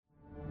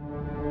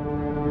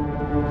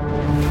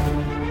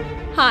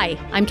Hi,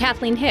 I'm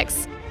Kathleen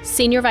Hicks,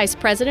 Senior Vice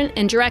President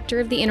and Director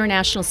of the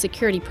International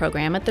Security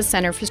Program at the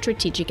Center for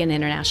Strategic and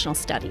International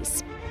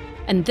Studies.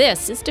 And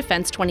this is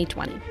Defense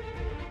 2020,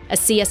 a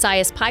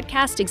CSIS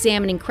podcast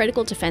examining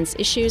critical defense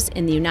issues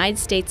in the United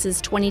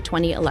States'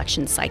 2020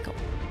 election cycle.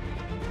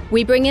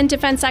 We bring in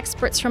defense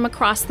experts from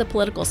across the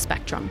political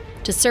spectrum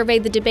to survey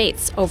the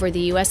debates over the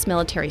U.S.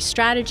 military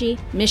strategy,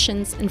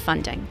 missions, and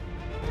funding.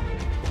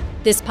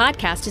 This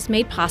podcast is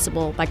made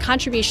possible by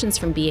contributions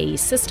from BAE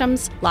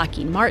Systems,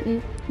 Lockheed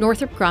Martin,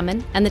 Northrop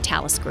Grumman, and the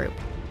Thales Group.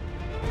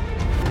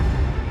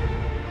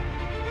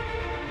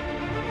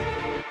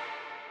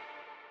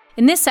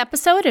 In this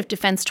episode of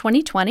Defense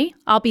 2020,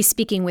 I'll be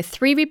speaking with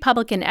three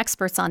Republican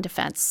experts on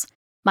defense.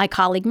 My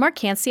colleague Mark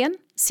Cancian,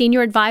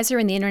 Senior Advisor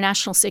in the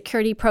International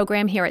Security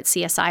Program here at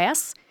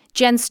CSIS,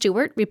 Jen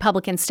Stewart,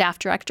 Republican Staff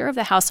Director of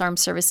the House Armed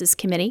Services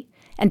Committee,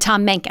 and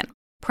Tom Mencken,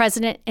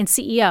 President and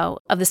CEO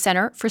of the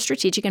Center for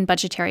Strategic and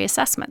Budgetary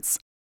Assessments.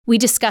 We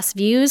discuss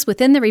views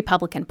within the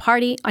Republican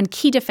Party on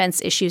key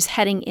defense issues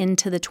heading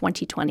into the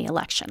 2020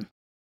 election.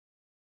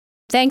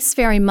 Thanks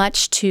very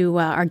much to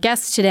our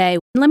guests today.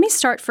 Let me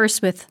start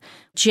first with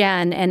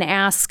Jen and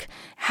ask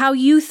how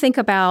you think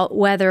about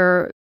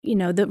whether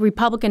the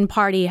Republican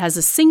Party has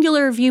a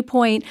singular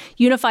viewpoint,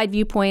 unified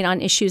viewpoint on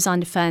issues on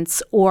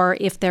defense, or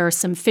if there are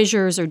some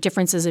fissures or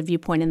differences of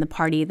viewpoint in the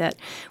party that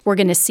we're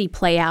going to see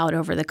play out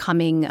over the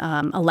coming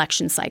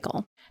election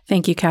cycle.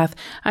 Thank you, Kath.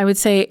 I would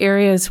say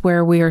areas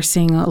where we are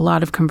seeing a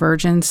lot of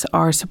convergence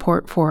are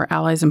support for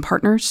allies and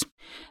partners,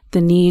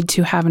 the need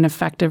to have an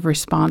effective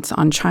response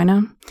on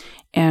China,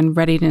 and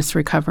readiness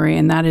recovery.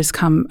 And that has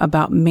come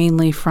about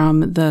mainly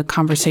from the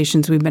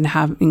conversations we've been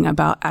having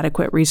about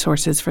adequate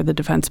resources for the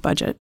defense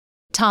budget.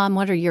 Tom,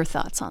 what are your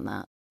thoughts on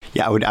that?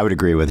 Yeah, I would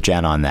agree with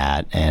Jen on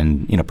that.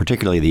 And,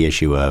 particularly the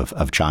issue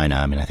of China.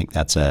 I mean, I think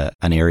that's an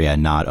area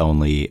not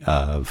only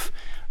of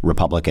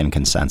Republican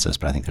consensus,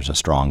 but I think there's a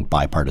strong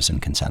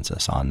bipartisan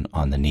consensus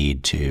on the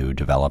need to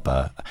develop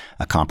a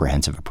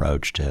comprehensive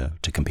approach to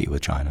compete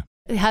with China.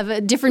 Have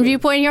a different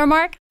viewpoint here,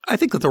 Mark? I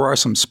think that there are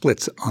some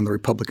splits on the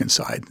Republican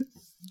side.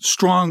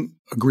 Strong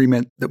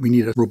agreement that we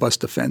need a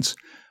robust defense,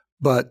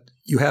 but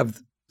you have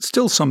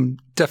still some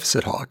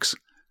deficit hawks,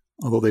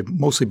 although they've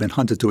mostly been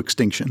hunted to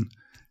extinction.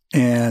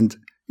 And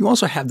you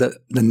also have the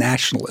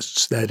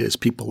nationalists, that is,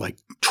 people like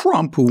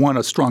Trump who want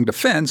a strong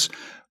defense,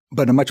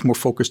 but are much more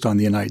focused on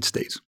the United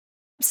States.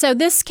 So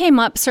this came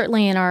up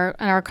certainly in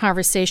our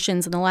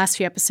conversations in the last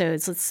few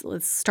episodes.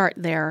 Let's start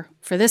there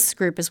for this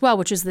group as well,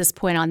 which is this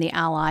point on the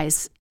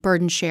allies,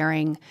 burden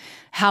sharing,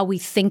 how we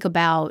think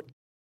about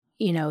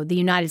the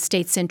United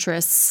States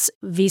interests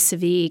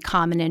vis-a-vis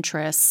common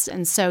interests.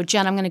 And so,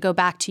 Jen, I'm going to go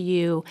back to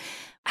you.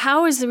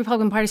 How is the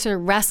Republican Party sort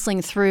of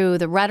wrestling through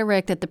the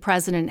rhetoric that the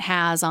president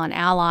has on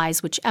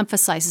allies, which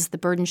emphasizes the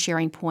burden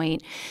sharing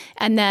point,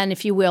 and then,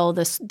 if you will,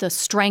 the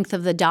strength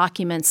of the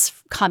documents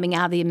coming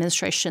out of the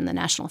administration, the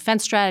National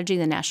Defense Strategy,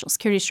 the National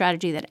Security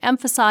Strategy, that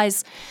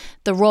emphasize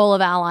the role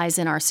of allies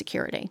in our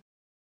security?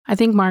 I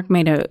think Mark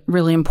made a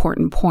really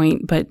important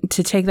point, but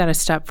to take that a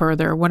step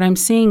further, what I'm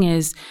seeing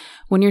is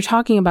when you're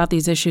talking about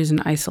these issues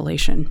in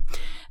isolation,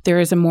 there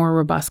is a more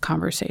robust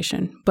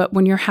conversation. But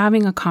when you're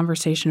having a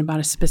conversation about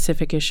a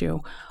specific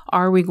issue,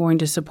 are we going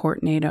to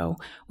support NATO?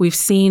 We've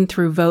seen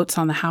through votes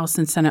on the House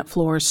and Senate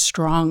floors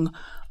strong,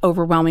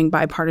 overwhelming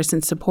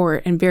bipartisan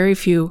support and very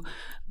few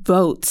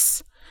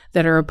votes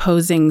that are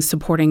opposing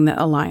supporting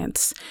the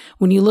alliance.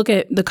 When you look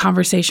at the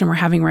conversation we're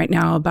having right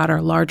now about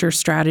our larger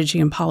strategy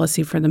and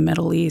policy for the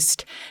Middle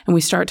East, and we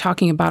start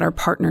talking about our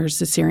partners,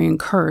 the Syrian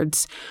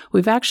Kurds,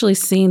 we've actually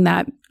seen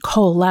that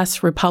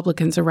coalesce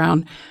Republicans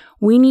around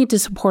we need to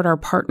support our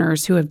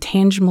partners who have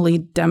tangibly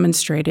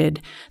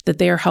demonstrated that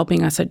they are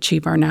helping us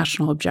achieve our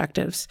national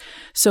objectives.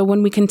 So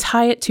when we can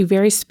tie it to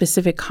very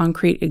specific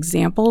concrete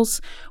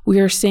examples, we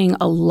are seeing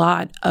a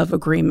lot of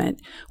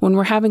agreement. When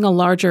we're having a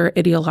larger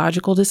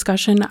ideological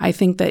discussion, I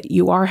think that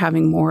you are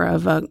having more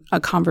of a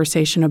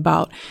conversation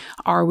about,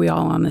 are we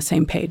all on the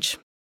same page?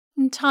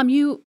 And Tom,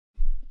 you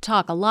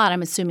talk a lot,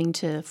 I'm assuming,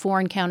 to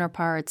foreign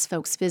counterparts,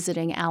 folks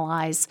visiting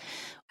allies.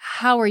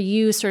 How are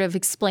you sort of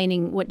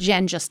explaining what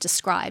Jen just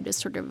described as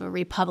sort of a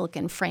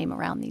Republican frame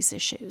around these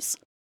issues?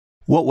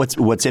 Well,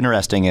 what's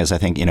interesting is I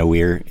think,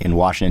 we're in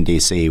Washington,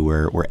 D.C.,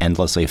 we're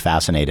endlessly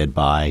fascinated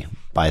by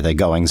the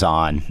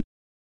goings-on,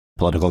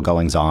 political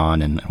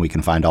goings-on, and we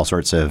can find all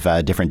sorts of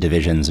different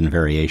divisions and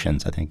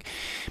variations. I think,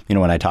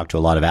 when I talk to a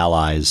lot of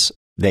allies,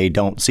 they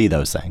don't see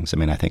those things. I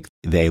mean, I think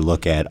they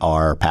look at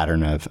our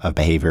pattern of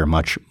behavior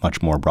much,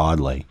 much more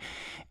broadly.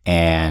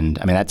 And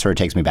I mean, that sort of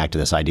takes me back to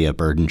this idea of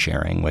burden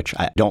sharing, which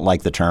I don't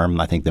like the term.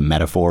 I think the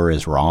metaphor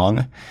is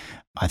wrong.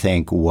 I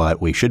think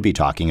what we should be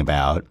talking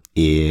about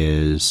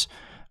is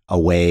a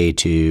way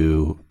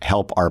to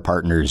help our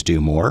partners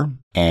do more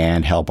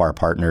and help our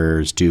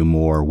partners do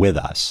more with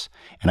us.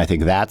 And I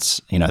think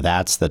that's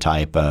the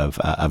type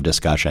of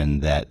discussion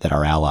that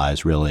our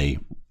allies really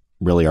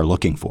are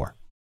looking for.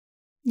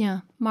 Yeah.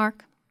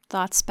 Mark,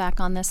 thoughts back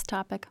on this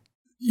topic?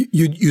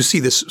 You see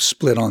this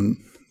split on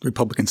the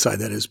Republican side,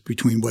 that is,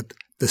 between what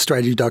the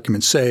strategy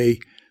documents say,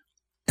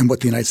 and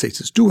what the United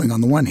States is doing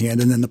on the one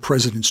hand, and then the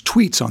president's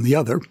tweets on the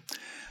other.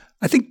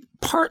 I think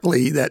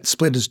partly that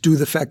split is due to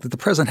the fact that the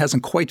president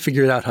hasn't quite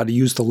figured out how to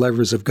use the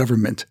levers of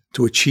government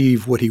to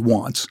achieve what he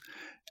wants.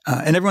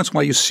 And every once in a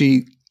while you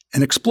see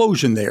an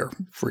explosion there,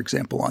 for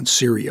example, on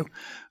Syria,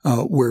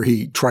 where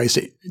he tries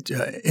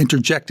to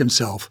interject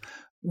himself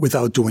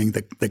without doing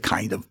the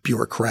kind of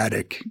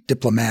bureaucratic,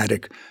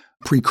 diplomatic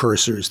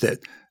precursors that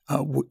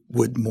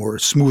would more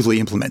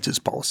smoothly implement his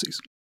policies.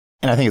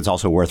 And I think it's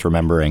also worth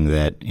remembering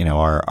that,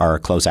 our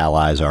close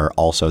allies are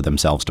also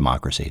themselves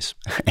democracies,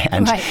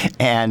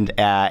 and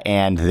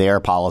their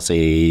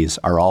policies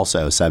are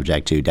also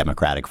subject to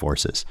democratic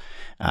forces.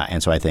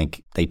 And so I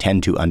think they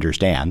tend to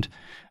understand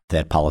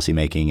that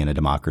policymaking in a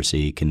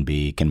democracy can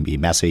be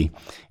messy,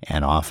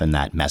 and often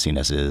that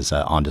messiness is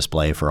on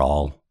display for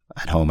all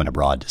at home and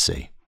abroad to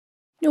see.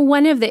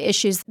 One of the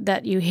issues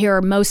that you hear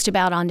most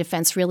about on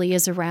defense really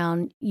is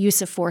around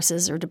use of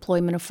forces or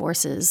deployment of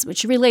forces,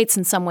 which relates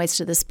in some ways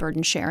to this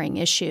burden sharing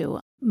issue.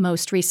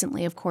 Most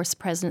recently, of course, the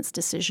president's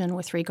decision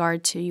with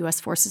regard to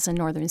U.S. forces in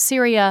northern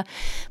Syria.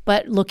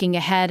 But looking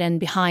ahead and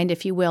behind,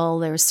 if you will,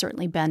 there's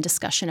certainly been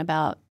discussion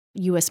about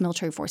U.S.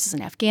 military forces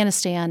in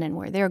Afghanistan and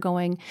where they're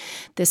going.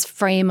 This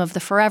frame of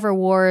the forever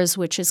wars,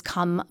 which has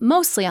come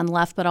mostly on the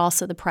left, but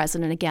also the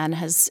president, again,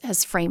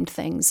 has framed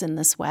things in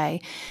this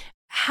way.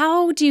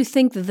 How do you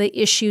think that the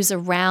issues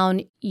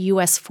around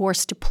U.S.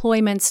 force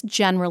deployments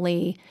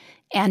generally,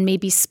 and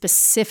maybe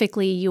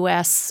specifically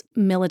U.S.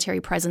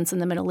 military presence in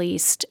the Middle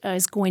East,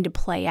 is going to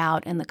play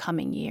out in the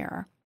coming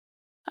year?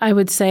 I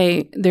would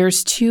say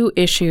there's two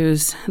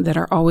issues that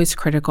are always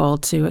critical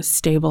to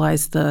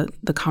stabilize the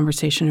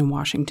conversation in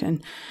Washington.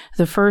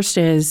 The first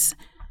is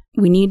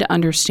we need to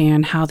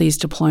understand how these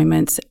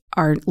deployments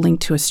are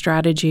linked to a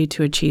strategy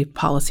to achieve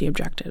policy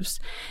objectives.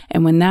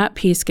 And when that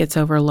piece gets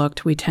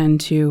overlooked, we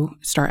tend to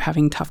start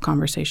having tough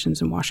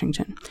conversations in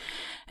Washington.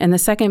 And the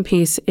second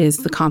piece is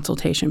the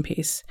consultation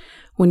piece.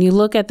 When you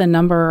look at the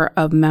number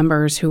of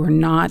members who were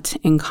not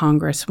in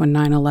Congress when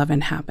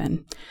 9/11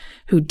 happened,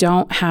 who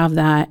don't have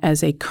that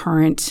as a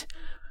current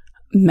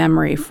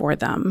memory for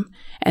them,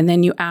 and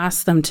then you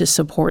ask them to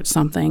support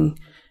something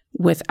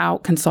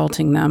without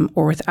consulting them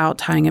or without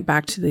tying it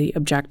back to the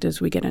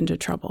objectives, we get into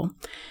trouble.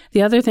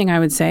 The other thing I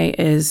would say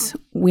is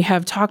we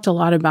have talked a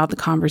lot about the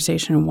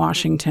conversation in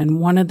Washington.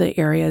 One of the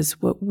areas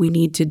what we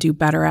need to do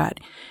better at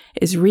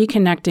is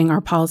reconnecting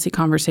our policy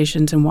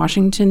conversations in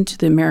Washington to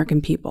the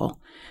American people,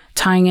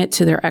 tying it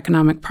to their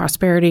economic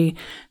prosperity,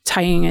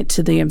 tying it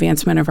to the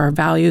advancement of our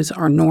values,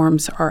 our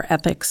norms, our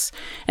ethics.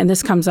 And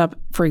this comes up,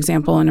 for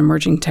example, in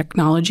emerging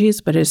technologies,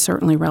 but is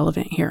certainly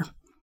relevant here.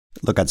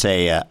 Look, I'd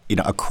say,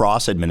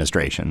 across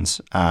administrations,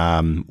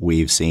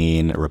 we've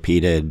seen a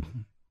repeated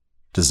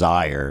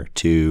desire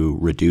to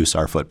reduce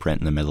our footprint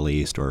in the Middle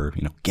East or,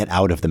 get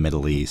out of the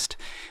Middle East,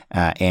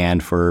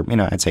 and for,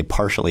 I'd say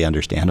partially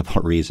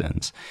understandable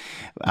reasons.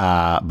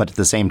 But at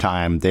the same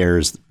time,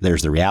 there's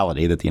the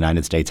reality that the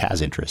United States has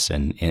interests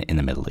in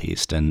the Middle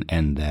East, and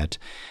that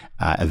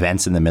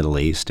events in the Middle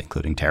East,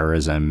 including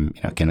terrorism,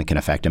 can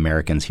affect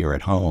Americans here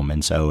at home.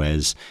 And so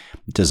as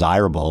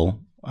desirable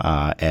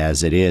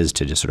as it is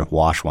to just sort of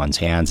wash one's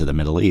hands of the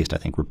Middle East, I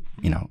think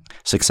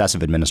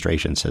successive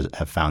administrations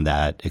have found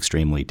that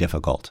extremely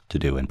difficult to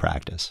do in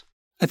practice.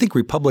 I think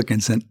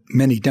Republicans and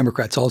many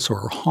Democrats also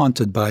are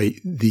haunted by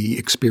the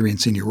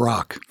experience in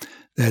Iraq.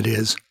 That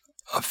is,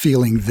 a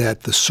feeling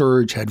that the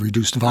surge had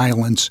reduced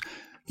violence,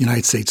 the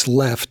United States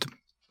left,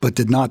 but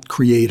did not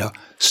create a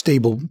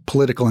stable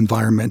political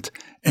environment,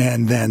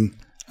 and then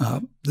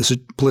the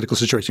political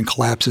situation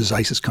collapses,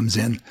 ISIS comes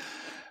in,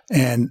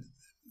 and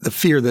the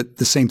fear that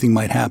the same thing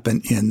might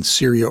happen in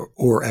Syria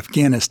or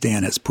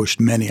Afghanistan has pushed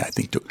many, I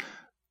think, to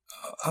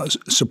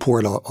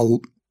support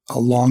a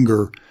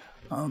longer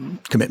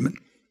commitment.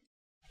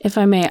 If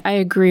I may, I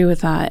agree with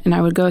that. And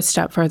I would go a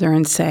step further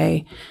and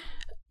say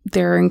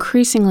they're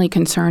increasingly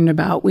concerned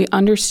about, we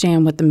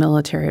understand what the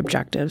military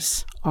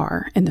objectives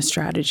are in the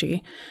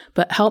strategy,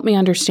 but help me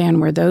understand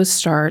where those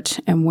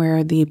start and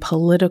where the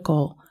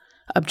political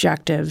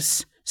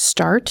objectives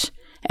start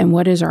and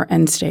what is our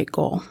end state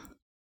goal.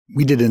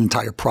 We did an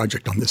entire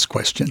project on this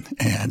question,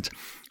 and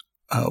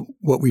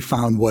what we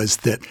found was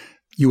that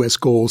U.S.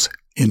 goals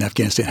in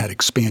Afghanistan had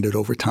expanded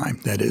over time.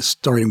 That is,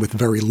 starting with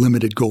very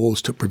limited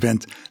goals to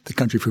prevent the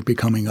country from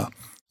becoming a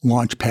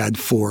launch pad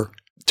for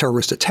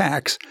terrorist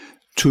attacks,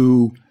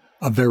 to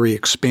a very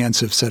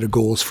expansive set of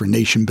goals for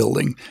nation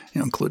building,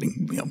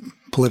 including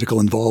political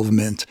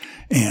involvement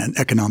and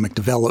economic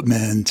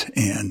development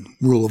and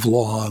rule of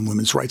law and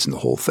women's rights and the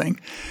whole thing.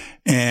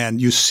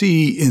 And you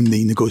see in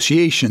the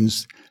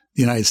negotiations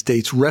the United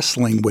States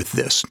wrestling with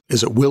this.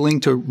 Is it willing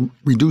to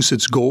reduce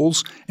its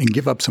goals and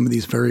give up some of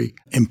these very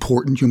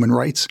important human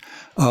rights?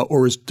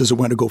 Or does it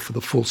want to go for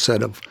the full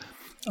set of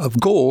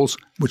goals,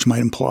 which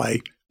might imply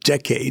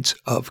decades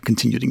of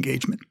continued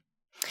engagement?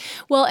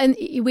 Well, and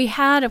we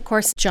had, of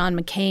course, John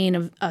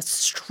McCain, a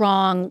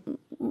strong,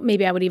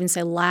 maybe I would even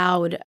say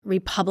loud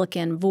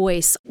Republican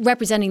voice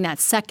representing that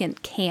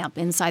second camp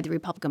inside the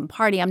Republican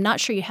Party. I'm not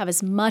sure you have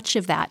as much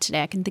of that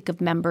today. I can think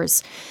of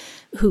members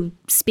who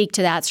speak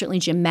to that. Certainly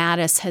Jim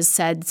Mattis has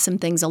said some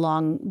things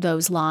along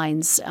those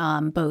lines,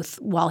 both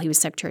while he was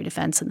Secretary of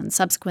Defense and then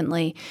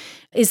subsequently.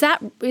 Is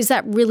that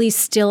really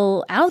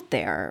still out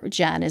there,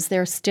 Jen? Is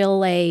there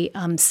still a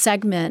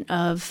segment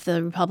of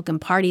the Republican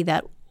Party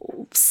that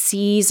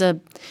sees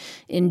a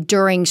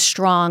enduring,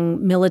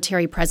 strong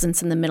military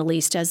presence in the Middle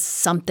East as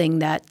something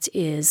that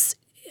is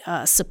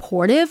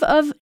supportive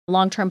of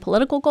long-term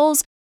political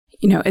goals?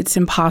 You know, it's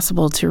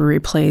impossible to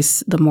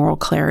replace the moral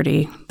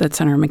clarity that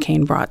Senator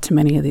McCain brought to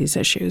many of these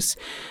issues.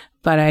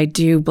 But I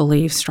do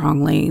believe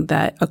strongly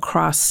that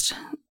across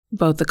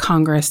both the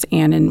Congress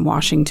and in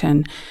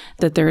Washington,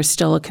 that there is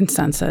still a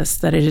consensus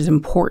that it is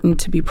important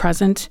to be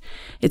present.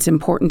 It's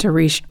important to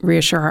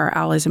reassure our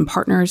allies and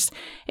partners.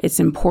 It's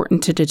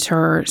important to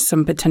deter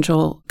some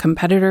potential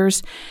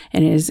competitors.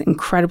 And it is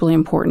incredibly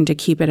important to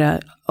keep it a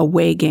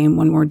away game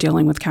when we're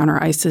dealing with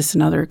counter ISIS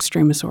and other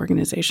extremist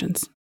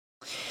organizations.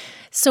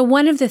 So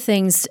one of the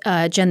things,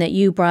 Jen, that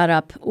you brought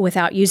up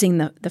without using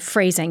the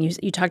phrasing,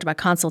 you talked about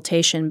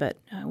consultation, but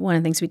one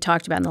of the things we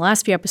talked about in the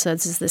last few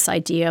episodes is this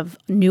idea of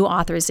new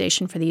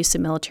authorization for the use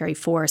of military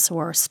force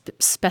or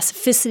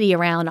specificity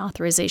around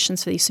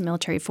authorizations for the use of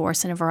military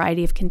force and a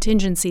variety of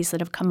contingencies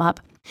that have come up.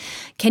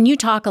 Can you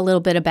talk a little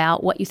bit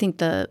about what you think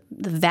the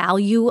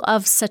value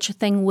of such a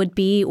thing would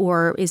be,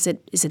 or is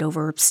it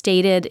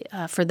overstated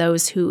for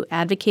those who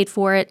advocate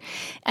for it?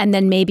 And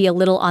then maybe a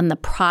little on the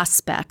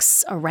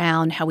prospects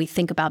around how we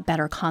think about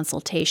better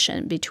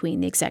consultation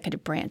between the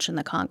executive branch and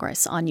the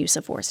Congress on use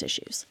of force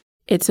issues.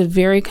 It's a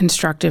very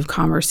constructive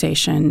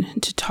conversation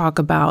to talk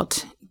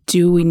about,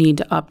 do we need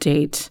to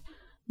update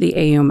the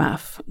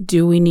AUMF?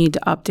 Do we need to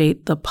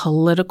update the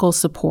political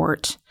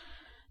support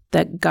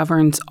that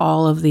governs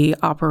all of the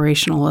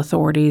operational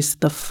authorities,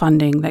 the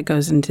funding that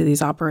goes into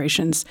these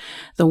operations?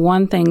 The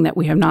one thing that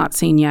we have not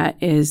seen yet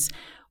is,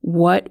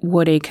 what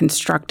would a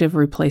constructive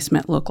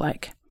replacement look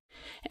like?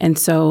 And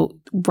so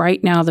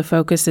right now the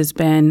focus has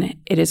been,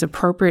 it is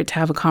appropriate to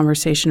have a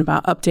conversation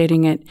about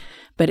updating it,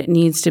 but it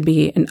needs to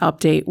be an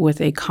update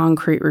with a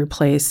concrete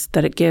replace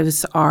that it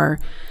gives our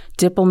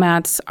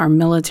diplomats, our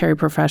military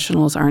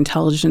professionals, our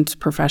intelligence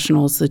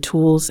professionals the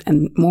tools,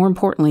 and more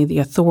importantly, the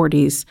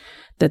authorities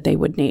that they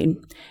would need.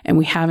 And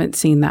we haven't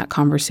seen that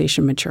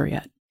conversation mature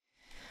yet.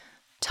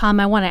 Tom,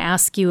 I want to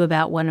ask you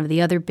about one of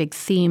the other big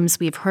themes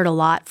we've heard a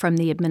lot from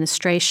the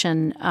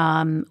administration,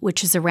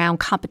 which is around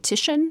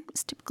competition.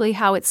 It's typically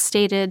how it's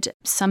stated.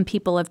 Some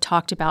people have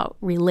talked about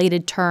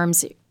related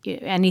terms,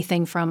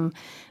 anything from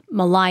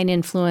malign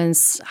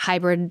influence,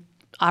 hybrid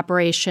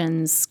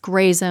operations,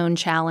 gray zone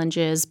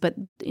challenges, but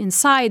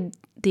inside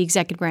the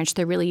executive branch,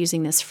 they're really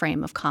using this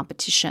frame of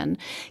competition.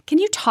 Can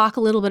you talk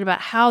a little bit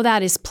about how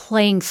that is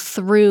playing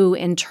through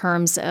in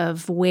terms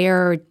of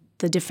where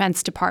the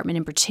Defense Department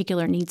in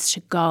particular needs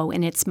to go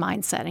in its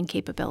mindset and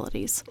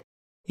capabilities?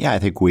 Yeah, I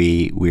think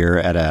we're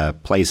at a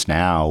place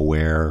now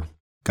where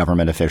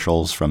government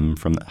officials from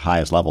the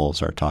highest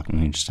levels are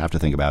talking. You just have to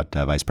think about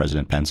Vice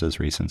President Pence's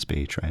recent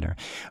speech, right?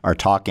 Are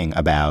talking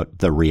about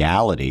the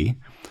reality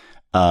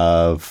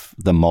of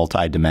the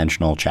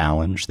multidimensional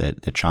challenge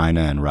that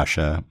China and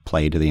Russia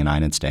play to the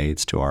United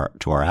States, to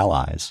our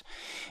allies.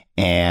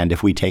 And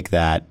if we take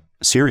that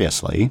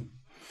seriously,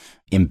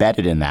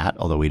 embedded in that,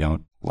 although we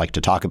don't like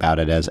to talk about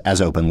it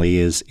as openly,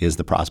 is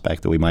the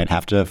prospect that we might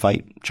have to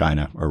fight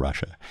China or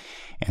Russia.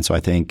 And so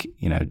I think,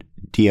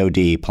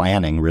 DoD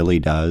planning really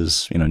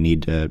does,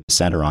 need to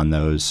center on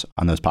those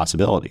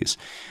possibilities.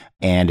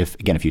 And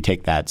if you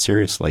take that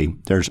seriously,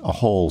 there's a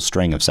whole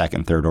string of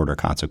second, third order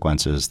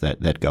consequences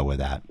that go with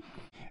that.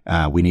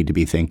 We need to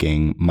be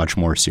thinking much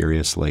more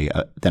seriously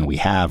than we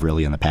have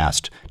really in the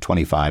past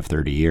 25,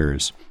 30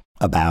 years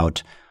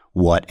about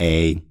what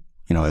a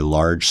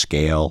large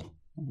scale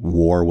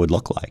war would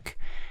look like.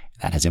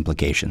 That has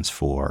implications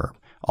for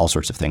all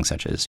sorts of things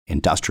such as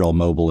industrial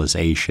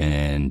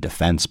mobilization,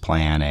 defense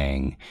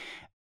planning,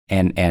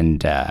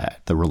 and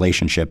the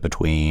relationship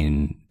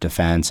between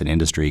defense and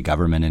industry,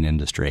 government and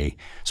industry.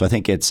 So I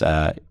think it's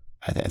I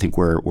think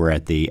we're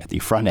at the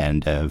front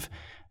end of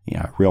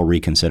real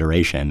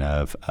reconsideration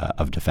of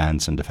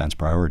defense and defense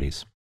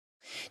priorities.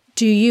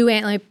 Do you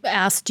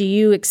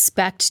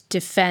expect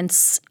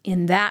defense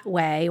in that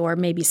way, or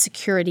maybe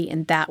security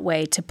in that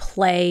way, to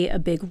play a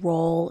big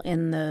role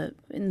in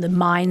the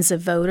minds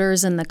of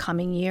voters in the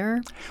coming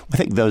year? I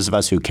think those of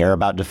us who care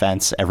about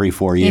defense every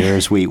 4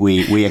 years,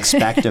 we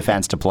expect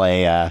defense to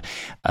play a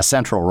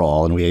central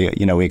role, and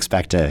we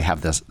expect to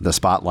have the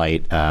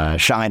spotlight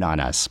shine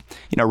on us.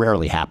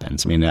 Rarely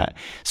happens.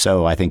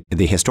 So I think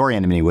the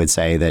historian in me would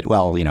say that,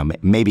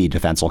 maybe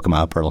defense will come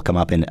up, or it'll come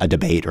up in a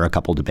debate or a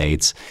couple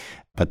debates.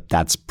 But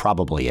that's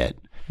probably it.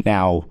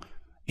 Now,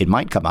 it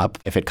might come up.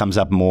 If it comes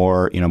up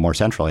more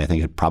centrally, I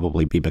think it'd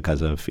probably be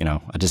because of,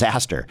 a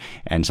disaster.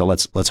 And so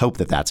let's hope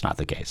that that's not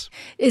the case.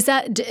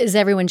 Does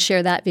everyone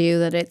share that view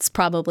that it's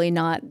probably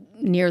not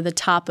near the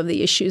top of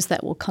the issues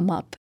that will come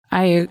up.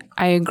 I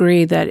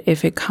agree that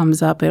if it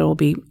comes up, it will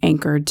be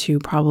anchored to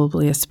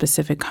probably a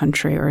specific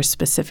country or a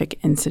specific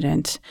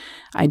incident.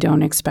 I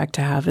don't expect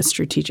to have a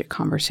strategic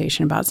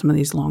conversation about some of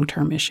these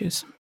long-term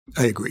issues.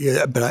 I agree.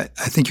 Yeah, but I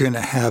think you're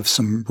going to have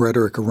some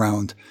rhetoric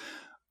around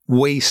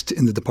waste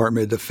in the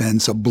Department of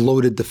Defense, a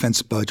bloated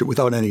defense budget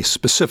without any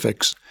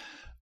specifics.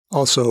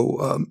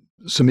 Also,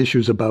 some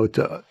issues about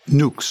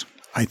nukes,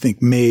 I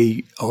think,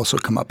 may also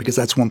come up because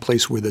that's one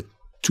place where the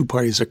two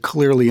parties are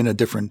clearly in a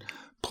different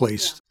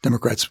place.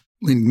 Democrats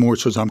leaning more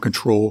towards arms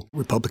control,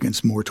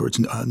 Republicans more towards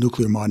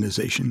nuclear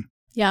modernization.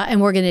 Yeah, and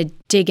we're going to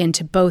dig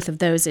into both of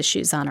those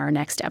issues on our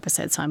next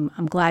episode, so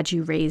I'm glad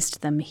you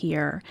raised them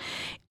here.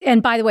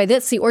 And by the way,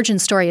 that's the origin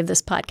story of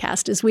this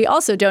podcast, is we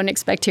also don't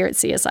expect here at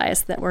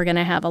CSIS that we're going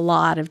to have a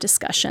lot of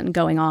discussion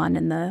going on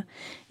in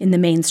the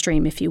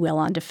mainstream, if you will,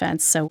 on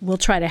defense. So we'll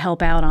try to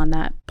help out on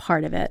that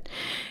part of it.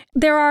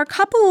 There are a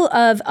couple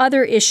of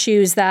other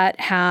issues that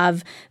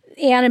have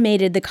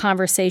animated the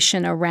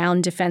conversation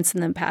around defense in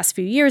the past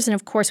few years. And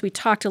of course, we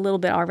talked a little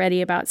bit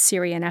already about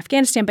Syria and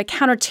Afghanistan, but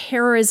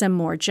counterterrorism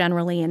more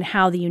generally and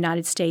how the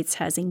United States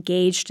has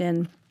engaged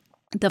in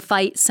the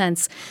fight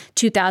since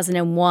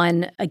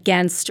 2001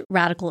 against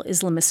radical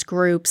Islamist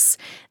groups.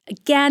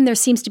 Again, there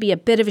seems to be a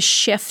bit of a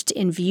shift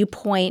in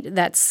viewpoint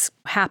that's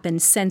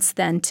happened since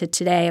then to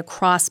today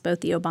across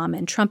both the Obama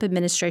and Trump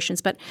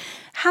administrations. But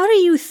how do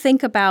you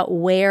think about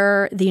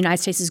where the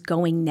United States is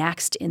going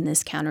next in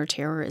this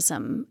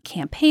counterterrorism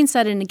campaign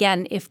set? And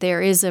again, if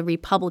there is a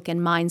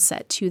Republican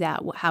mindset to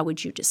that, how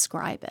would you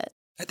describe it?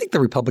 I think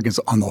the Republicans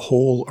on the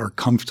whole are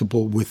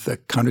comfortable with the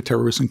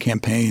counterterrorism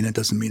campaign. It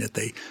doesn't mean that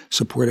they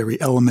support every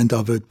element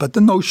of it, but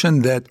the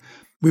notion that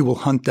we will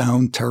hunt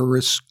down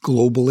terrorists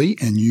globally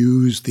and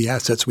use the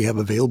assets we have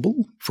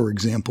available, for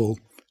example,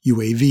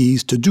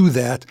 UAVs, to do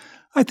that,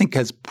 I think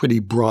has pretty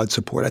broad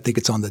support. I think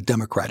it's on the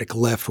Democratic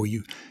left where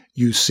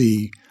you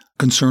see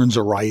concerns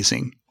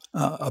arising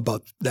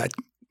about that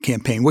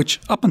campaign, which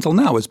up until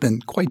now has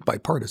been quite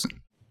bipartisan.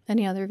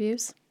 Any other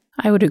views?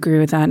 I would agree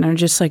with that. And I'd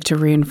just like to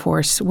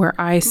reinforce where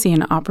I see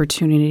an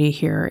opportunity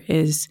here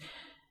is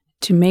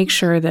to make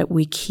sure that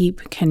we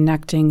keep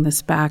connecting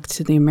this back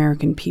to the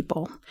American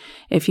people.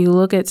 If you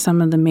look at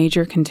some of the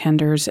major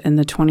contenders in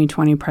the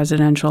 2020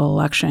 presidential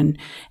election,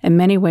 in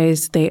many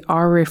ways, they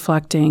are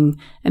reflecting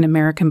an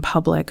American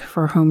public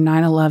for whom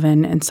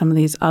 9/11 and some of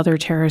these other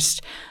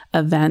terrorist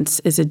events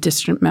is a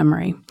distant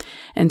memory.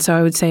 And so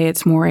I would say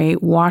it's more a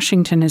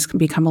Washington has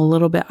become a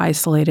little bit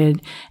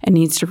isolated and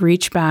needs to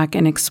reach back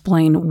and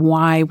explain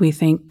why we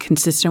think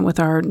consistent with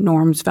our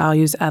norms,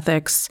 values,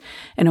 ethics,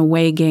 and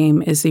away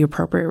game is the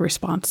appropriate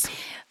response.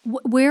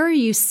 Where are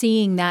you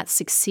seeing that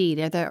succeed?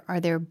 Are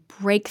there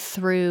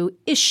breakthrough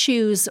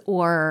issues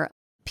or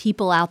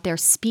people out there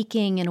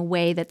speaking in a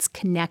way that's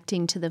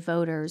connecting to the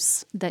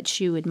voters that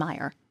you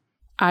admire?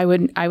 I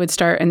would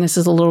start, and this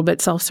is a little bit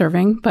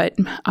self-serving, but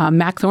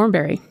Mac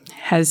Thornberry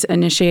has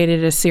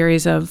initiated a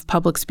series of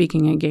public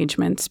speaking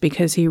engagements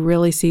because he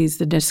really sees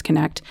the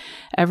disconnect.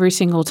 Every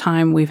single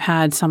time we've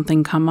had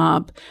something come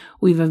up,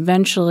 we've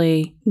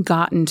eventually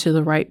gotten to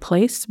the right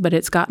place, but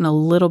it's gotten a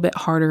little bit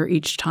harder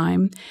each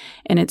time.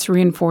 And it's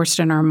reinforced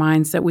in our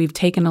minds that we've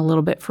taken a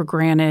little bit for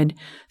granted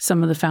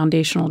some of the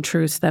foundational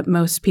truths that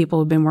most people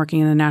who've been working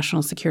in the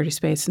national security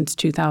space since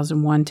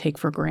 2001 take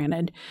for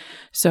granted.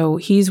 So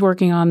he's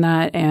working on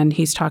that, and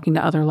he's talking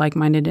to other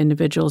like-minded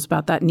individuals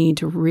about that need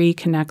to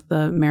reconnect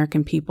the American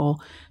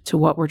people to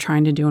what we're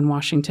trying to do in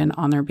Washington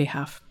on their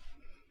behalf.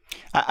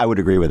 I would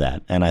agree with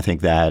that. And I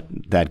think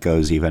that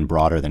goes even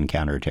broader than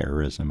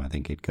counterterrorism. I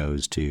think it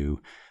goes to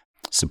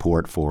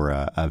support for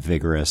a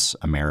vigorous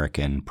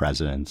American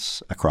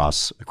presence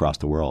across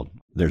the world.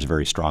 There's a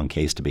very strong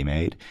case to be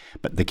made,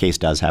 but the case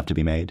does have to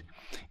be made.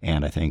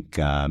 And I think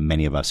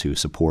many of us who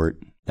support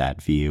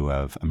that view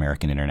of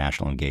American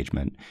international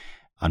engagement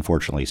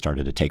unfortunately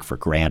started to take for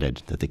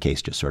granted that the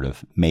case just sort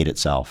of made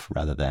itself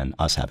rather than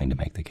us having to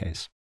make the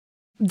case.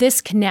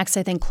 This connects,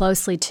 I think,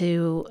 closely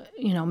to,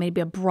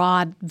 maybe a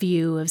broad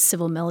view of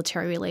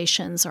civil-military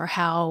relations or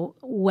how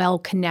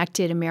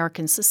well-connected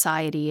American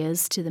society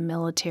is to the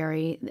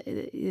military.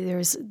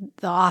 There's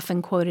the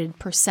often quoted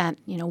percent,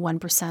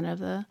 1% of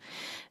the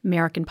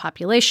American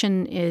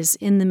population is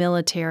in the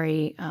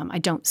military. I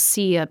don't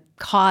see a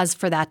cause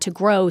for that to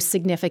grow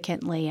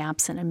significantly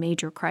absent a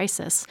major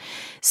crisis.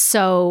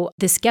 So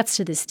this gets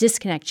to this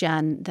disconnect,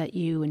 Jen, that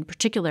you in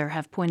particular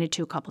have pointed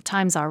to a couple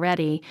times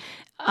already.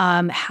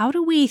 How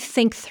do we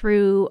think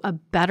through a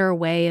better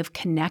way of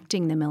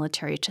connecting the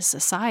military to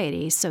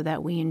society so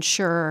that we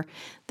ensure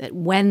that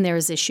when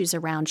there's issues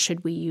around,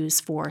 should we use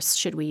force,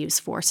 should we use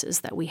forces,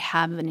 that we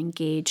have an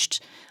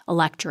engaged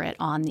electorate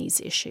on these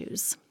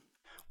issues?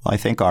 Well, I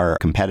think our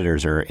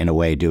competitors are, in a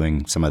way,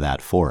 doing some of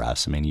that for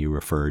us. I mean, you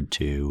referred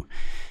to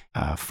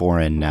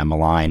foreign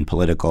malign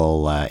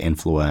political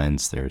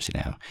influence. There's,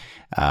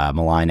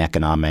 malign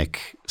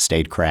economic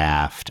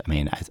statecraft. I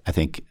mean, I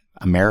think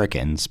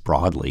Americans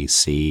broadly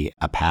see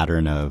a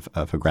pattern of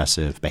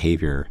aggressive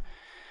behavior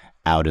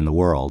out in the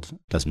world.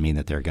 Doesn't mean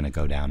that they're going to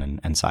go down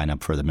and sign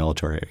up for the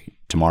military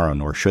tomorrow,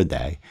 nor should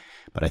they.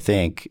 But I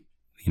think,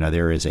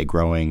 there is a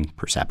growing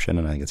perception,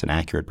 and I think it's an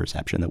accurate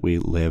perception, that we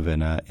live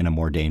in a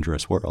more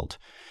dangerous world.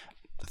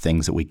 The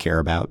things that we care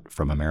about,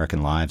 from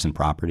American lives and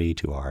property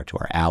to our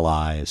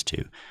allies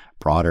to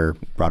broader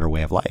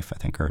way of life, I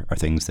think are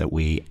things that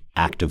we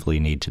actively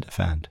need to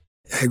defend.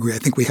 I agree. I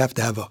think we have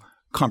to have a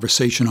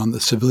conversation on the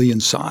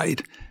civilian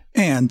side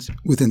and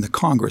within the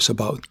Congress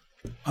about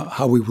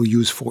how we will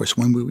use force,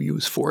 when we will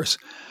use force.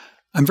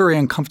 I'm very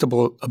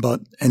uncomfortable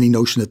about any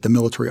notion that the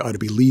military ought to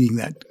be leading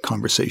that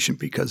conversation,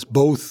 because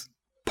both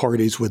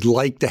parties would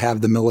like to have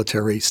the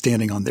military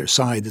standing on their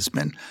side. There's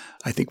been,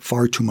 I think,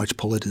 far too much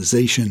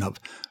politicization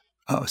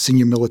of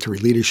senior military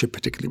leadership,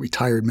 particularly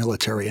retired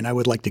military, and I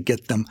would like to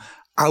get them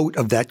out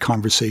of that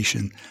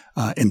conversation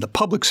in the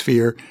public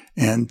sphere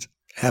and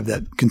have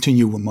that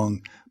continue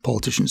among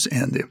politicians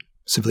and the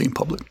civilian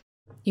public.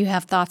 You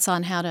have thoughts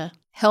on how to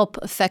help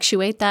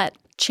effectuate that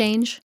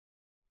change?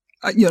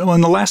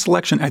 In the last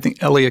election, I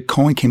think Eliot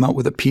Cohen came out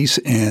with a piece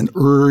and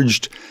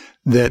urged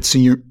that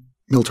senior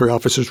military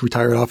officers,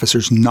 retired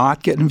officers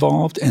not get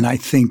involved. And I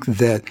think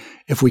that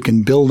if we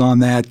can build on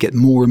that, get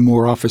more and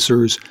more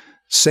officers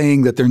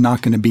saying that they're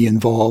not going to be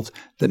involved,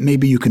 that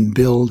maybe you can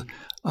build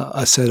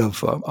a set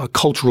of a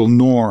cultural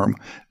norm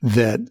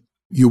that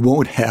you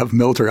won't have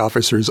military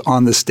officers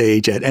on the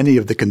stage at any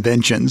of the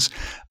conventions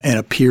and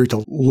appear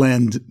to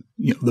lend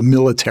the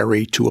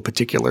military to a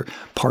particular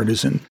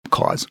partisan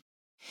cause.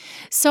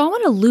 So I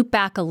want to loop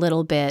back a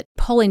little bit,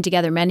 pulling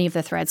together many of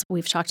the threads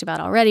we've talked about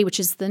already, which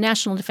is the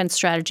national defense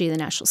strategy, the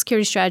national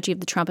security strategy of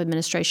the Trump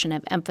administration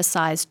have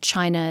emphasized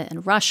China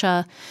and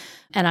Russia.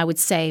 And I would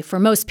say for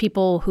most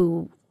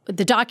people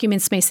the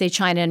documents may say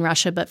China and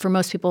Russia, but for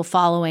most people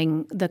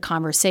following the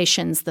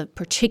conversations, the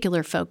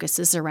particular focus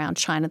is around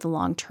China, the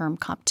long-term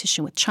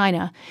competition with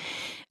China.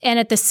 And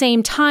at the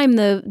same time,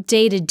 the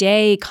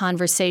day-to-day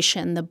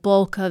conversation, the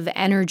bulk of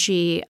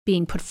energy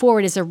being put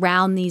forward is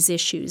around these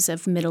issues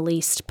of Middle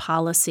East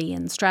policy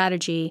and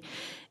strategy.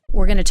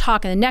 We're going to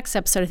talk in the next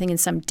episode, I think, in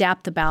some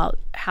depth about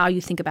how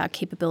you think about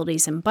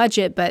capabilities and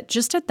budget. But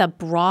just at the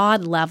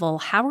broad level,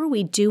 how are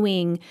we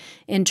doing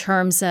in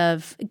terms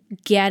of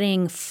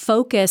getting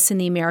focus in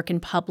the American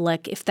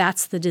public, if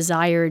that's the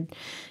desired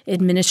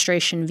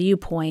administration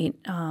viewpoint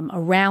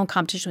around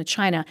competition with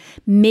China,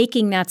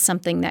 making that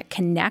something that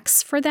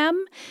connects for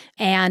them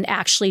and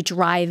actually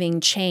driving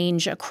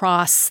change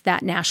across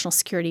that national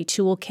security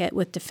toolkit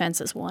with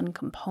defense as one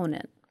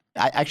component?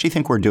 I actually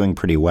think we're doing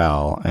pretty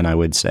well. And I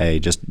would say,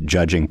 just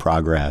judging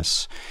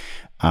progress,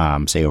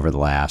 say over the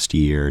last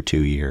year,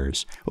 2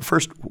 years. Well,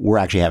 first, we're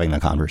actually having the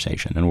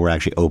conversation, and we're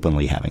actually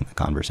openly having the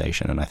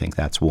conversation. And I think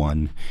that's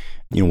one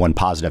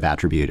positive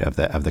attribute of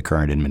the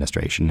current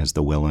administration is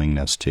the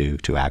willingness to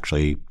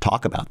actually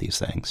talk about these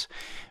things.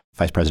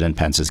 Vice President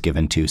Pence has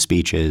given 2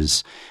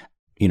 speeches.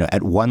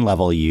 At one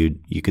level, you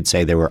could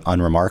say they were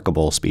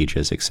unremarkable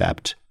speeches,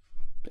 except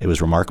it was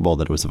remarkable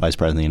that it was the Vice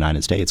President of the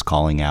United States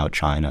calling out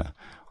China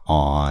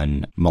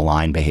on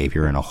malign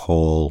behavior in a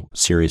whole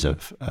series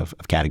of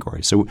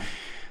categories. So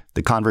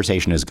the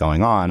conversation is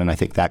going on, and I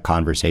think that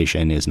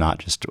conversation is not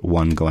just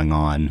one going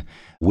on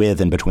with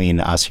and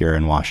between us here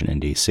in Washington,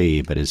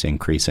 D.C., but is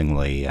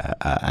increasingly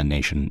a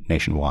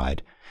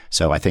nationwide.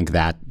 So I think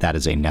that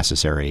is a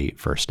necessary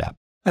first step.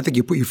 I think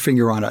you put your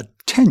finger on a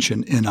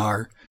tension in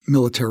our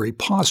military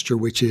posture,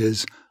 which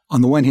is,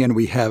 on the one hand,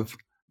 we have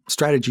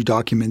strategy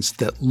documents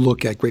that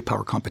look at great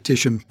power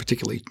competition,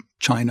 particularly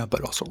China,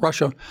 but also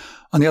Russia.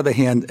 On the other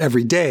hand,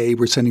 every day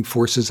we're sending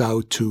forces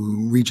out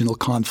to regional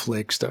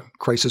conflicts, to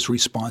crisis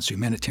response, to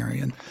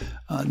humanitarian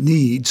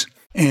needs.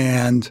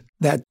 And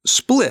that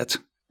split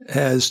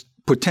has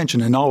put tension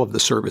in all of the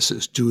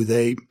services. Do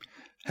they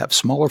have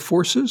smaller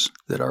forces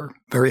that are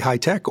very high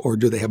tech, or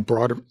do they have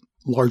broader,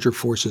 larger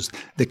forces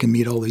that can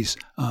meet all these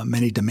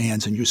many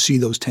demands? And you see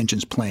those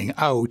tensions playing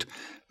out.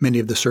 Many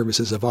of the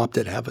services have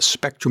opted to have a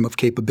spectrum of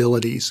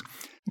capabilities,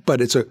 but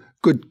it's a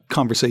good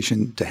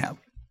conversation to have.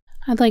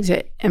 I'd like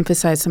to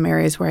emphasize some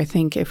areas where I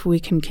think if we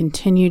can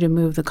continue to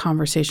move the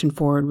conversation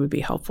forward would be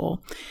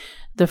helpful.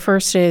 The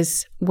first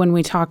is when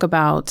we talk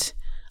about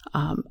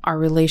our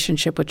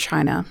relationship with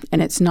China,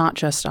 and it's not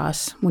just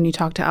us. When you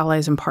talk to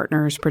allies and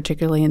partners,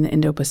 particularly in the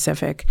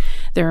Indo-Pacific,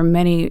 there are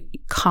many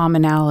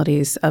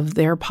commonalities of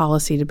their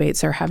policy debates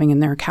they're having in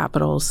their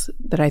capitals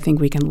that I think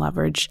we can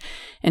leverage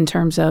in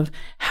terms of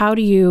how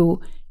do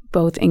you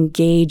both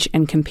engage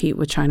and compete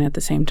with China at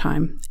the same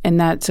time. And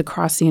that's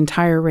across the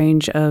entire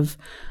range of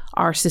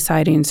our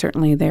society and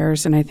certainly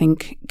theirs. And I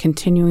think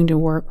continuing to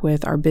work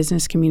with our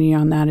business community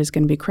on that is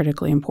going to be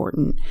critically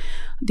important.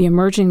 The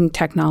emerging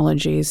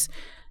technologies,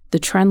 The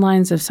trend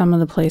lines of some of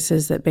the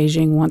places that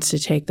Beijing wants to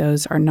take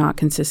those are not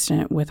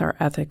consistent with our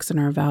ethics and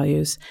our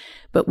values.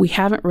 But we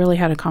haven't really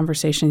had a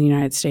conversation in the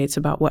United States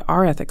about what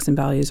our ethics and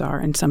values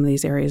are in some of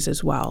these areas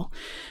as well.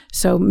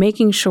 So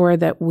making sure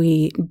that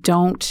we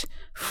don't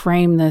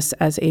frame this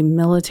as a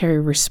military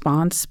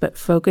response, but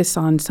focus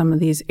on some of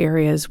these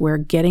areas where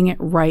getting it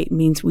right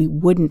means we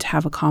wouldn't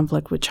have a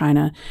conflict with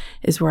China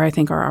is where I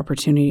think our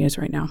opportunity is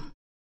right now.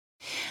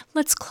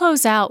 Let's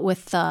close out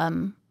with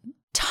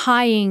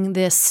tying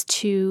this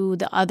to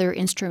the other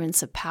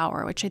instruments of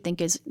power, which I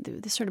think is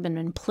sort of been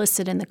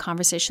implicit in the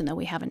conversation that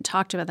we haven't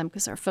talked about them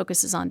because our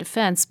focus is on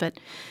defense, but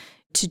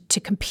to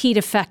compete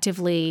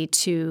effectively,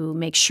 to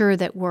make sure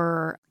that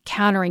we're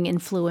countering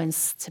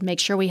influence, to make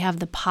sure we have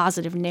the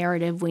positive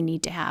narrative we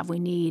need to have. We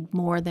need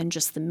more than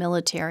just the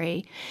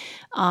military.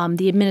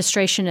 The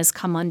administration has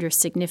come under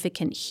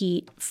significant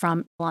heat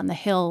from on the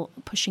Hill,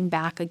 pushing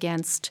back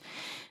against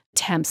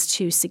attempts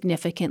to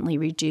significantly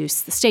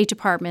reduce the State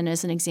Department,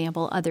 as an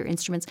example, other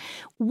instruments.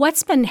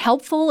 What's been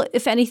helpful,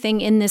 if anything,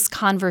 in this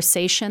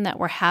conversation that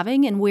we're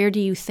having, and where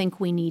do you think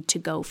we need to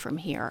go from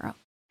here?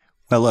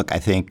 Well, look, I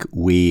think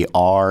we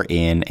are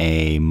in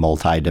a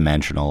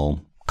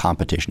multidimensional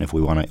competition, if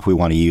we want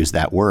to use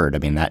that word. I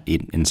mean, that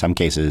in some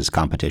cases,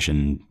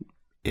 competition,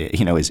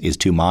 is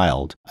too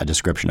mild a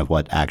description of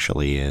what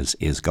actually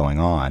is going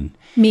on.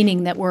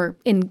 Meaning that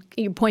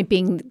your point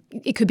being,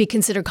 it could be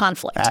considered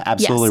conflict.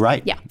 Absolutely yes.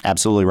 right. Yeah.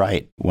 Absolutely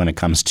right. When it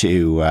comes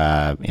to,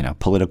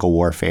 political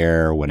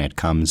warfare, when it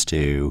comes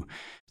to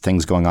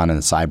things going on in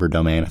the cyber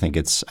domain, I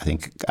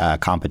think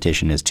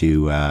competition is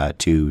too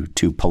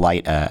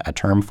polite a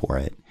term for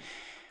it.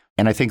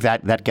 And I think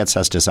that gets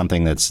us to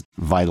something that's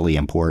vitally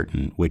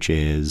important, which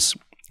is,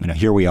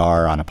 here we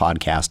are on a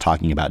podcast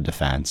talking about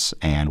defense,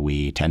 and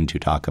we tend to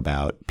talk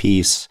about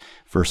peace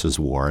versus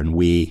war. And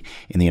we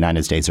in the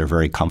United States are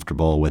very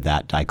comfortable with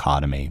that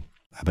dichotomy.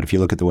 But if you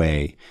look at the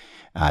way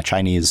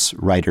Chinese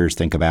writers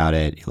think about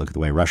it, you look at the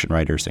way Russian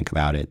writers think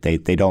about it,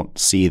 they don't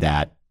see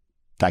that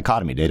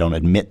dichotomy. They don't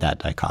admit that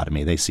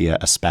dichotomy. They see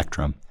a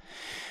spectrum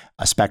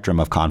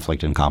of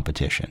conflict and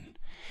competition.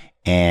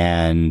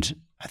 And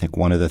I think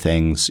one of the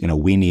things,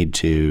 we need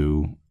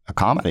to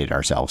accommodate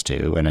ourselves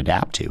to and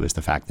adapt to is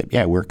the fact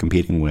that, we're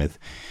competing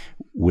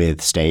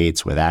with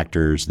states, with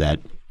actors that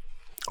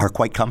are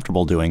quite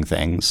comfortable doing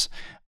things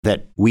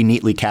that we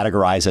neatly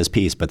categorize as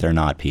peace, but they're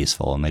not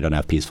peaceful and they don't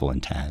have peaceful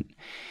intent.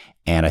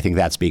 And I think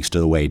that speaks to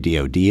the way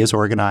DOD is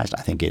organized.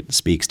 I think it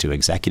speaks to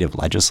executive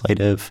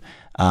legislative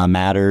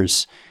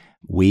matters.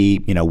 We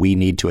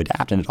need to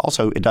adapt. And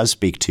it does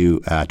speak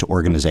to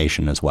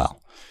organization as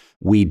well.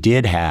 We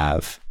did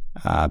have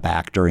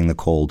back during the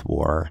Cold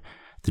War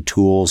the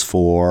tools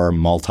for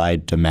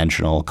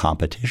multidimensional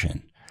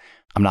competition.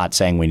 I'm not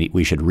saying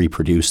we should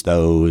reproduce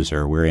those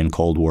or we're in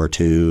Cold War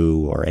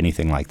II or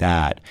anything like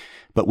that,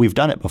 but we've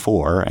done it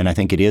before, and I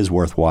think it is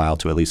worthwhile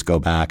to at least go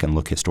back and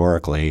look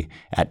historically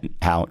at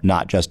how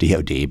not just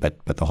DOD,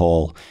 but the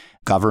whole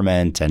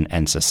government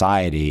and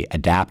society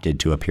adapted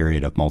to a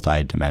period of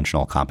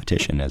multidimensional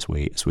competition as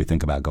we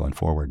think about going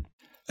forward.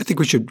 I think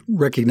we should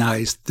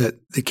recognize that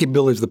the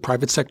capabilities of the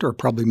private sector are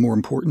probably more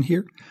important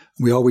here.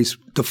 We always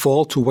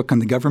default to what can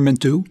the government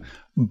do,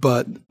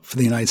 but for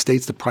the United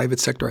States, the private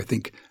sector, I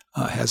think,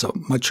 has a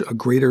much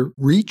greater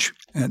reach.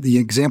 The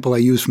example I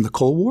use from the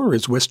Cold War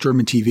is West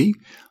German TV.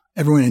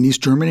 Everyone in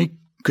East Germany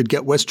could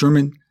get West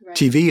German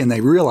TV, and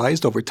they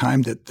realized over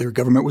time that their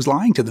government was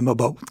lying to them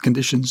about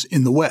conditions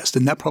in the West,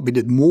 and that probably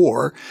did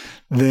more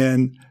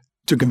than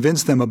to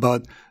convince them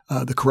about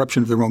the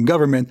corruption of their own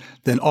government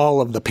than all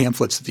of the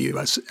pamphlets that the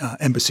U.S.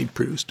 Embassy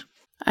produced.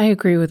 I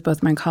agree with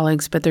both my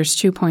colleagues, but there's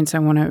 2 points I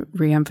want to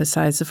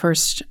reemphasize. The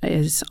first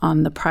is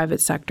on the private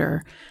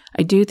sector.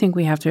 I do think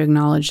we have to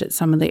acknowledge that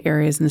some of the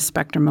areas in the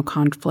spectrum of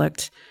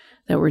conflict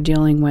that we're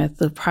dealing with,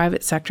 the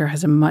private sector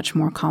has a much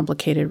more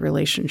complicated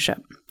relationship.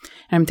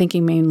 And I'm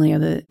thinking mainly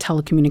of the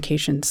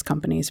telecommunications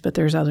companies, but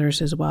there's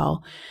others as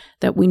well,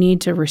 that we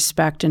need to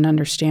respect and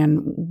understand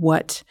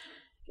what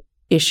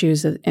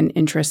issues and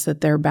interests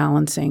that they're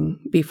balancing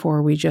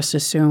before we just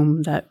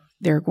assume that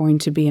they're going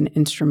to be an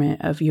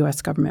instrument of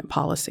U.S. government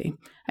policy.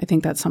 I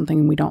think that's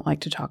something we don't like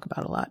to talk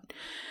about a lot.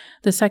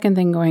 The second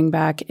thing going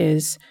back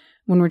is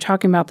when we're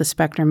talking about the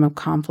spectrum of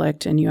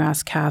conflict, and you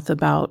asked Kath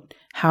about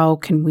how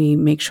can we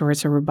make sure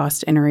it's a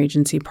robust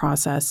interagency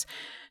process.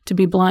 To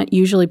be blunt,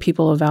 usually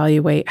people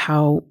evaluate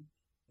how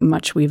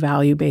much we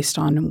value based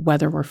on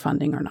whether we're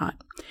funding or not.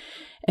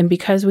 And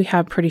because we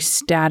have pretty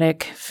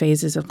static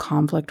phases of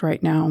conflict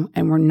right now,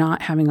 and we're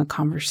not having a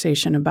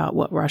conversation about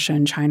what Russia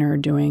and China are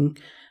doing,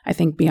 I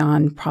think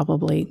beyond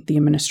probably the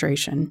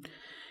administration,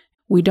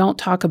 we don't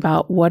talk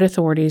about what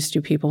authorities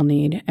do people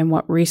need and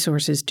what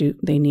resources do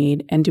they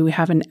need, and do we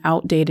have an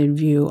outdated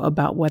view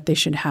about what they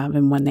should have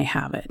and when they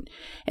have it.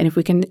 And if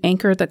we can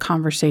anchor the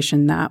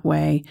conversation that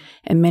way,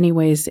 in many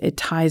ways it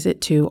ties it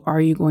to,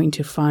 are you going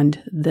to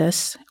fund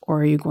this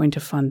or are you going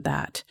to fund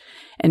that?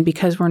 And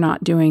because we're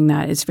not doing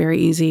that, it's very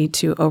easy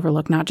to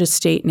overlook not just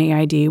state and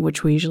AID,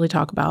 which we usually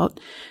talk about,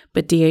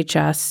 but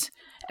DHS,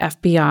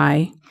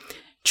 FBI,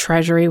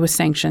 Treasury with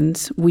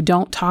sanctions. We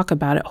don't talk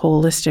about it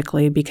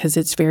holistically because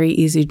it's very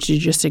easy to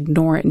just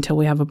ignore it until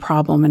we have a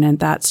problem, and then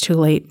that's too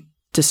late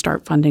to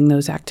start funding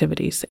those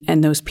activities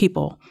and those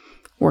people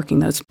working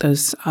those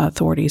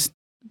authorities.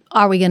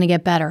 Are we going to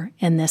get better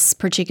in this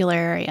particular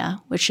area,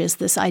 which is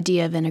this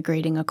idea of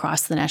integrating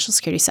across the national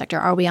security sector?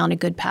 Are we on a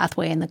good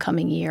pathway in the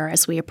coming year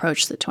as we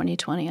approach the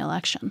 2020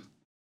 election?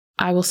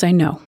 I will say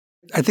no.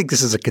 I think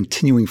this is a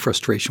continuing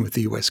frustration with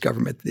the U.S.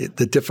 government,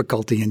 the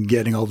difficulty in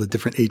getting all the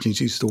different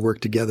agencies to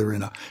work together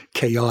in a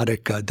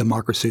chaotic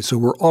democracy. So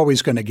we're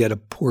always going to get a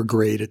poor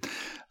grade.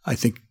 I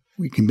think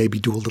we can maybe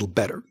do a little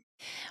better.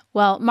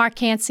 Well, Mark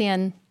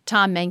Cancian,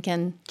 Tom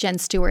Mencken, Jen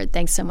Stewart,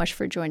 thanks so much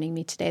for joining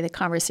me today. The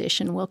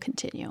conversation will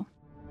continue.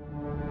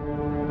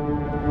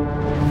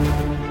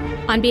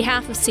 On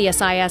behalf of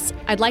CSIS,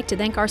 I'd like to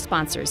thank our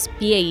sponsors,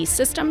 BAE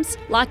Systems,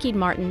 Lockheed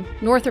Martin,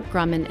 Northrop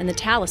Grumman, and the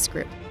Thales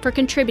Group for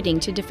contributing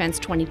to Defense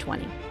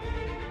 2020.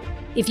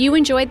 If you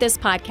enjoyed this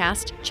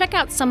podcast, check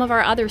out some of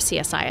our other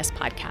CSIS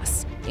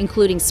podcasts,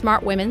 including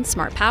Smart Women,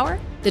 Smart Power,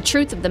 The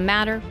Truth of the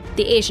Matter,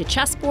 The Asia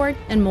Chessboard,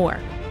 and more.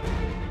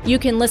 You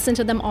can listen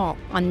to them all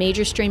on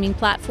major streaming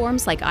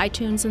platforms like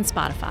iTunes and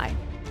Spotify.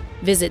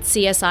 Visit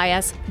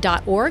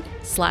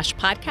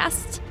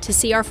csis.org/podcasts to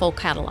see our full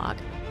catalog.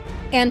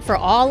 And for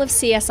all of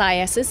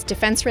CSIS's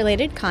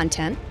defense-related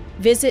content,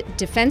 visit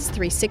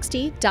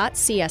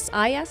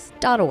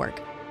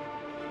defense360.csis.org.